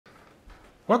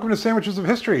Welcome to Sandwiches of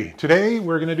History. Today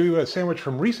we're going to do a sandwich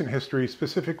from recent history,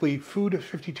 specifically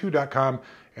food52.com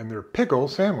and their pickle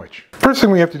sandwich. First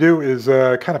thing we have to do is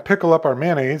kind of pickle up our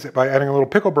mayonnaise by adding a little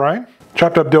pickle brine,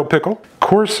 chopped up dill pickle,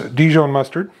 coarse Dijon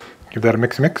mustard, give that a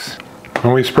mix,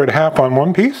 and we spread half on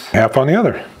one piece, half on the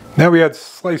other. Now we add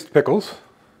sliced pickles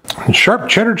and sharp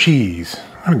cheddar cheese.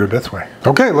 I'm gonna go this way.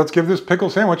 Okay, let's give this pickle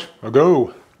sandwich a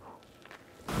go.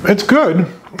 It's good.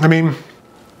 I mean,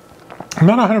 I'm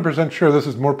not 100% sure this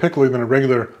is more pickly than a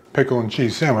regular pickle and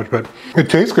cheese sandwich, but it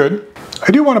tastes good.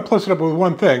 I do want to plus it up with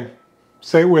one thing.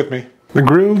 Say it with me. The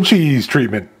grilled cheese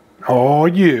treatment. Oh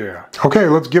yeah. Okay,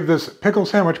 let's give this pickle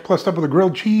sandwich plussed up with a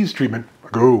grilled cheese treatment a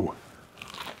go.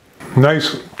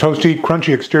 Nice, toasty,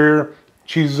 crunchy exterior.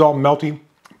 Cheese is all melty.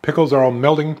 Pickles are all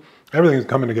melting. Everything's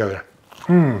coming together.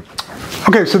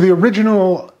 Okay, so the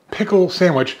original pickle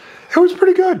sandwich, it was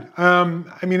pretty good.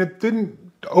 I mean, it didn't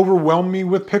overwhelm me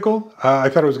with pickle. I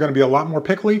thought it was going to be a lot more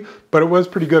pickly, but it was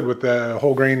pretty good with the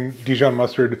whole grain Dijon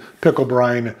mustard, pickle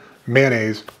brine,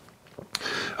 mayonnaise.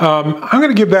 I'm going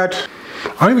to give that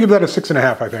a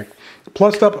 6.5, I think.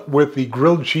 Plussed up with the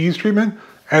grilled cheese treatment,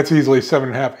 that's easily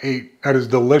 7.5, 8. That is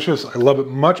delicious. I love it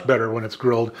much better when it's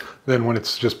grilled than when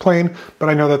it's just plain, but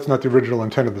I know that's not the original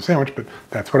intent of the sandwich, but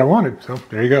that's what I wanted, so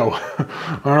there you go.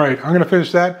 All right, I'm going to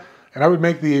finish that, and I would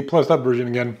make the plussed up version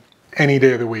again any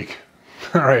day of the week.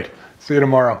 All right, see you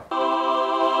tomorrow.